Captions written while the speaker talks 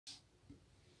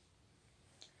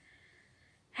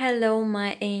Hello,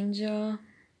 my angel.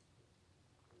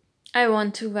 I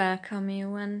want to welcome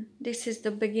you, and this is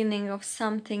the beginning of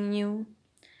something new.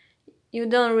 You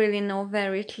don't really know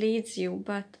where it leads you,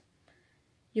 but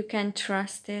you can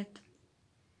trust it.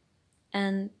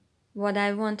 And what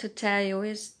I want to tell you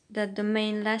is that the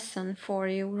main lesson for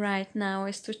you right now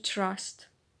is to trust.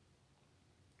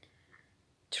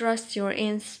 Trust your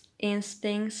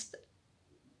instincts.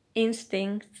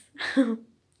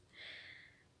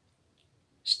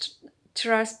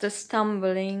 Trust the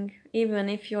stumbling, even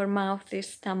if your mouth is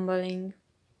stumbling.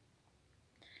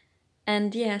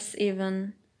 And yes,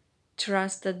 even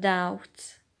trust the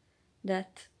doubts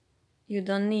that you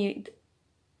don't need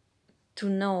to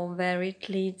know where it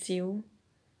leads you.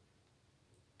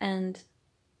 And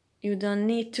you don't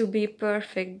need to be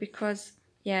perfect because,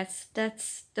 yes,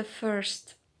 that's the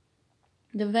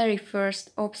very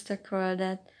first obstacle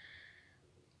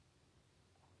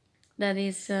that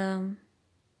is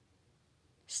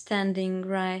standing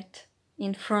right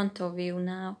in front of you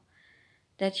now.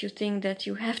 That you think that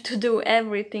you have to do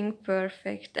everything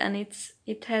perfect, and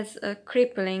it has a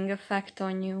crippling effect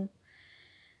on you.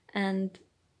 And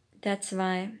that's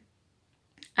why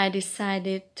I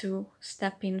decided to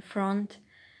step in front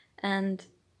and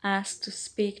ask to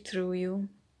speak through you,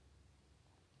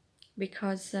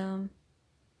 because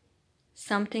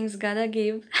something's gotta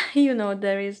give. You know,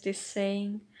 there is this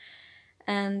saying,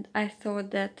 and I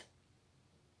thought that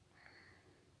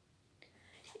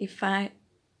if I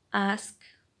ask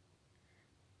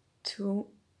to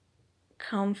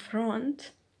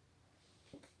confront,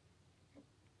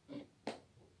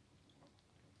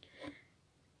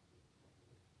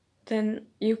 then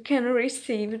you can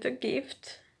receive the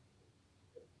gift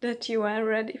that you are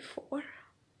ready for.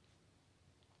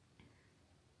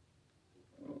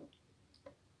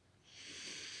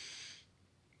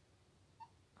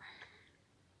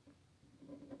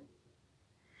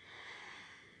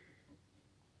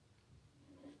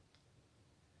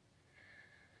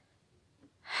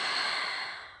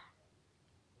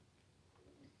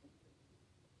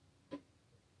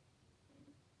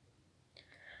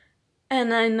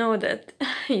 And I know that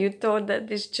you thought that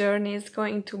this journey is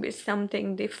going to be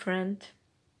something different,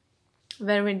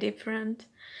 very different.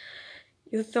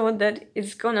 You thought that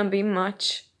it's gonna be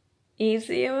much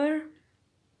easier,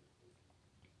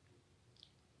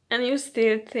 and you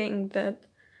still think that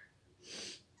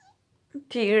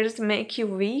tears make you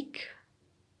weak.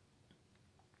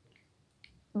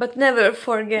 But never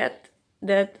forget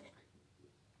that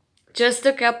just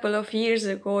a couple of years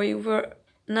ago you were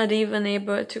not even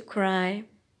able to cry.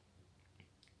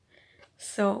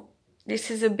 So this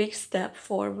is a big step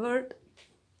forward.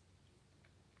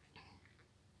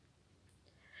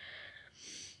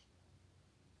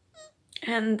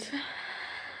 And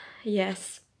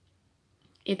yes,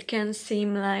 it can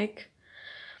seem like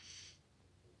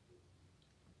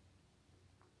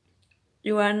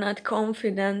you are not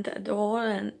confident at all,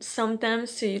 and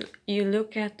sometimes you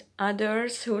look at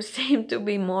others who seem to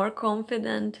be more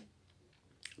confident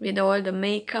with all the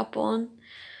makeup on,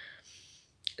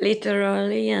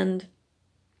 literally, and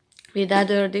with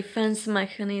other defense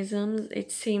mechanisms.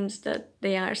 It seems that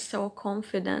they are so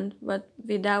confident, but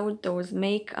without those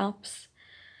makeups,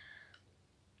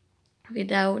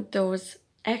 without those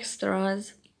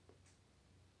extras,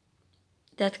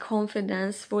 that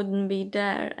confidence wouldn't be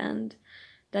there. And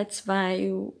that's why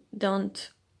you don't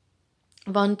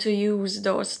want to use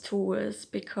those tools,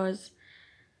 because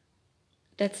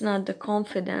that's not the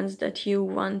confidence that you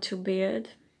want to build.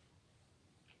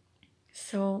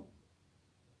 So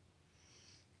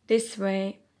this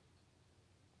way,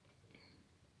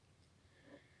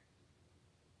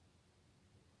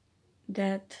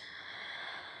 that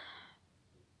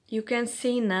you can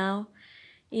see now,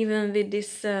 even with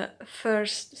this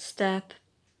first step,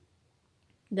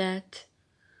 that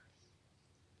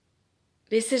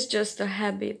this is just a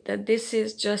habit,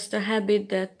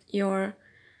 that you're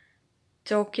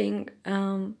talking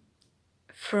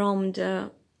from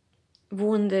the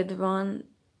wounded one.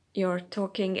 You're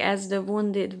talking as the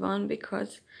wounded one,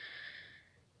 because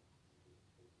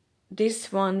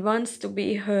this one wants to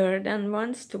be heard and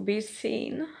wants to be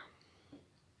seen.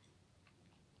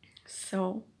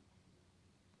 So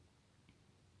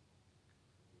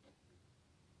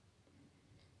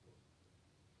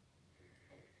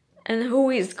and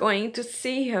who is going to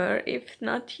see her if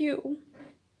not you?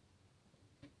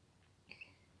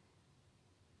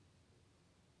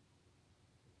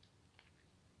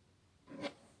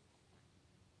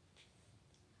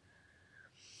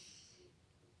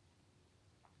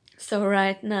 So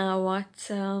right now what's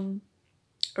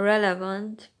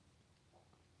relevant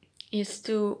is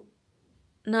to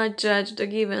not judge the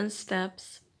given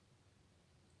steps,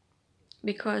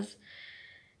 because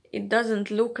it doesn't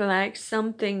look like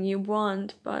something you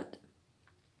want, but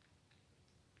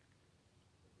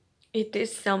it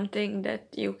is something that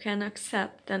you can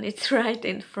accept, and it's right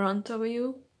in front of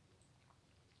you,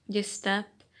 this step,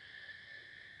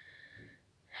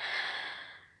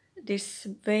 this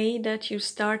way that you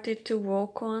started to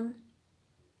walk on.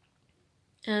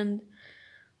 And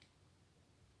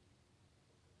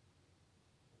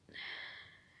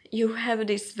you have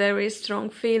this very strong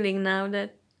feeling now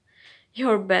that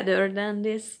you're better than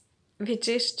this, which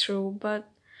is true, but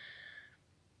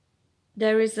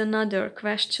there is another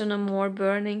question, a more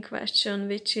burning question,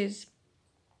 which is,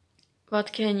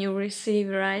 what can you receive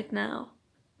right now?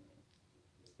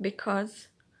 Because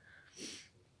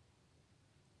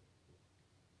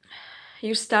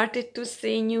you started to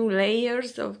see new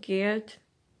layers of guilt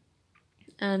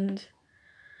and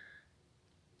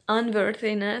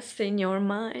unworthiness in your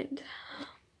mind.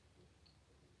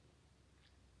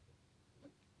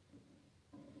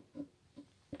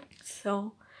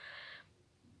 So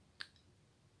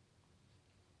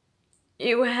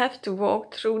you have to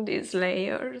walk through these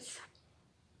layers.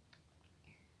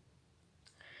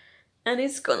 And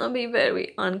it's gonna be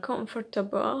very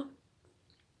uncomfortable.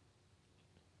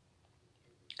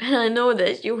 And I know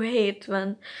that you hate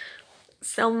when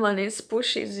someone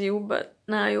pushes you, but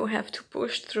now you have to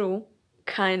push through,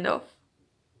 kind of.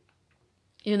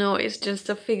 You know, it's just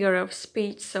a figure of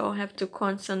speech, so I have to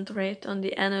concentrate on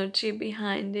the energy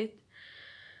behind it.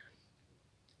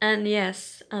 And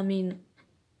yes, I mean,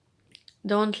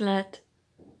 don't let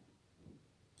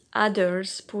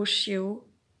others push you.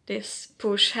 This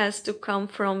push has to come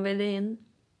from within.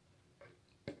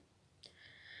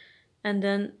 And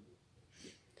then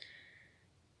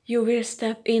you will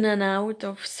step in and out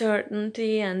of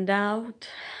certainty and doubt.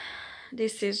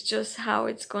 This is just how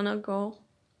it's gonna go.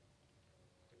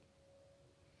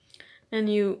 And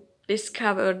you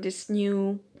discover this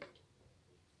new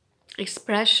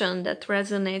expression that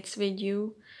resonates with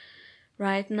you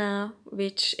right now,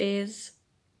 which is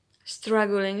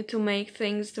struggling to make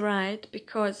things right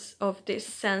because of this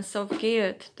sense of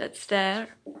guilt that's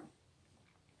there.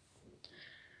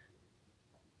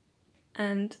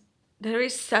 And there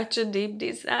is such a deep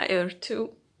desire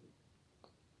to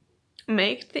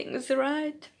make things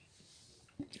right.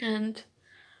 And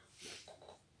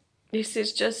this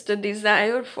is just a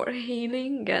desire for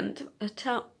healing and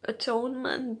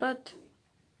atonement, but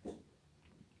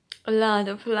a lot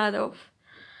of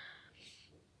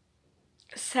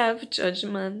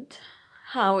self-judgment,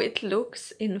 how it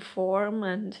looks in form,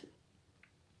 and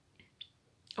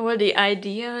all the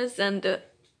ideas and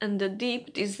the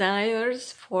deep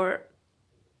desires for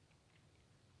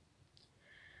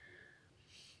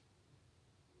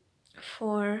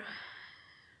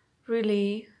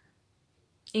really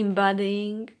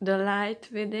embodying the light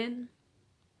within.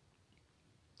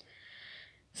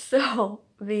 So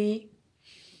we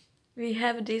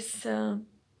have this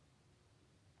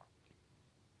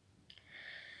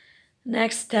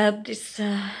next step, this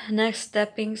next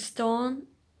stepping stone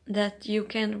that you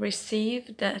can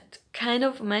receive that kind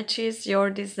of matches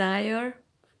your desire,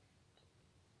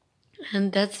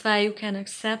 and that's why you can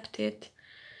accept it.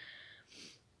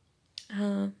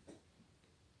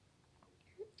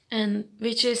 And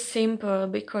which is simple,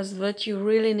 because what you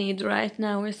really need right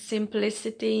now is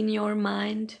simplicity in your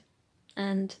mind,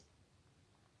 and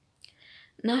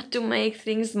not to make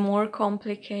things more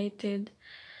complicated.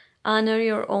 Honor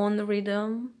your own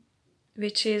rhythm,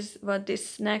 which is what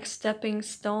this next stepping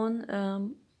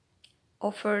stone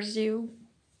offers you.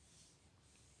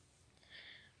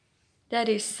 That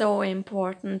is so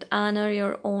important. Honor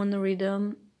your own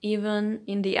rhythm, even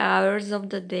in the hours of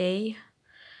the day.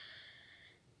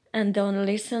 And don't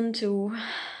listen to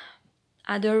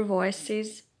other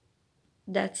voices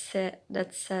that say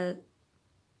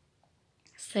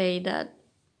that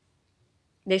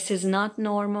this is not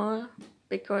normal,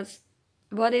 because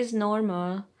what is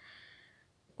normal?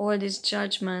 All these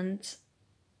judgments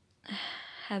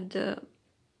have the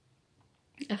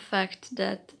effect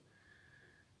that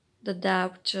the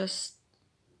doubt just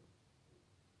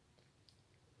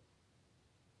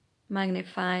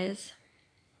magnifies.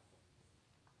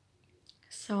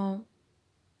 So,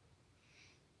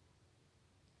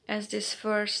 as this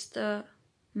first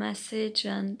message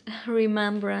and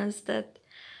remembrance that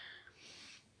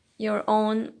your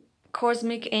own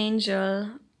cosmic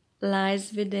angel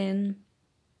lies within,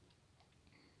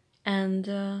 and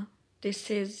this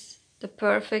is the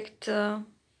perfect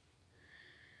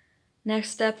next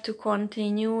step to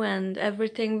continue, and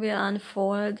everything will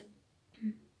unfold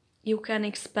you can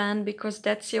expand because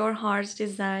that's your heart's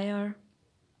desire.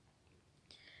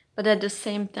 But at the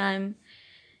same time,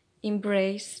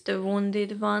 embrace the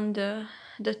wounded one,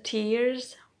 the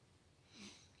tears.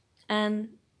 And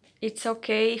it's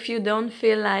okay if you don't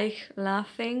feel like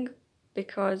laughing,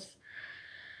 because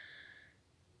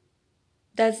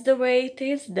that's the way it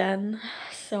is then.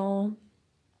 So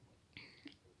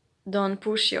don't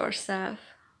push yourself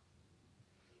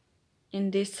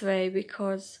in this way,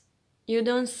 because you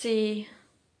don't see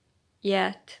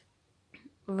yet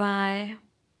why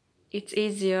it's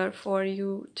easier for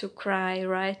you to cry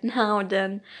right now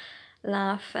than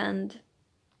laugh, and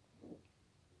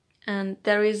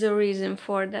there is a reason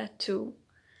for that too.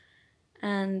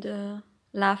 And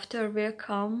laughter will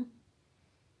come,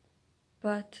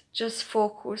 but just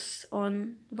focus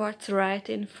on what's right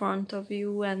in front of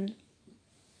you,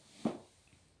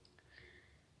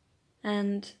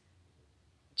 and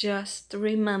just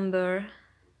remember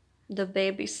the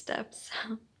baby steps.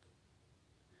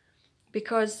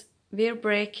 Because we're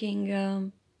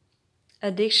breaking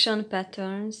addiction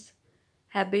patterns.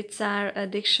 Habits are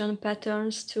addiction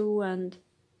patterns too, and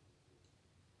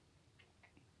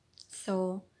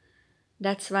so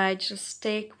that's why just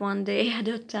take one day at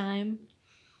a time.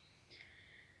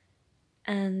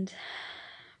 And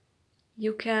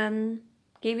you can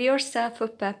give yourself a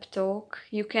pep talk,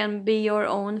 you can be your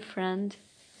own friend,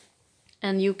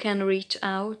 and you can reach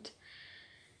out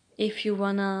if you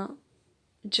wanna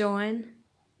join.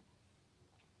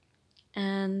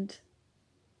 And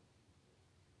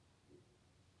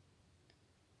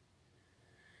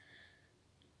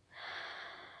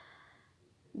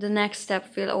the next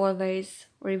step will always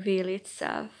reveal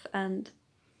itself, and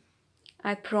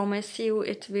I promise you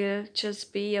it will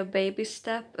just be a baby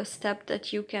step, a step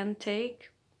that you can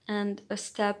take, and a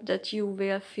step that you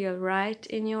will feel right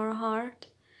in your heart.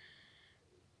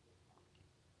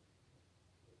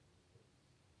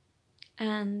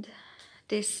 And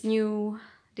this new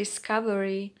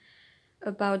discovery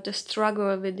about the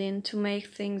struggle within to make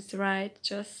things right,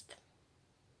 just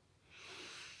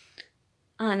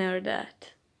honor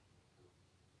that.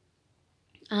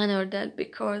 Honor that,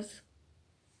 because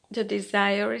the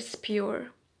desire is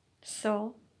pure.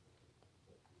 So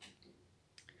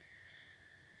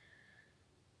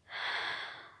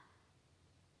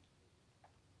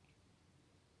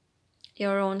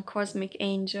your own cosmic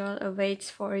angel awaits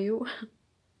for you.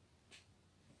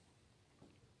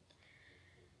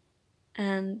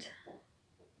 And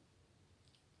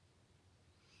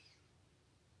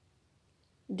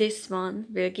this one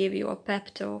will give you a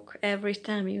pep talk every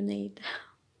time you need.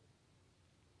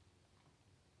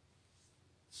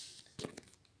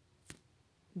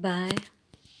 Bye.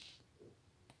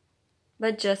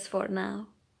 But just for now.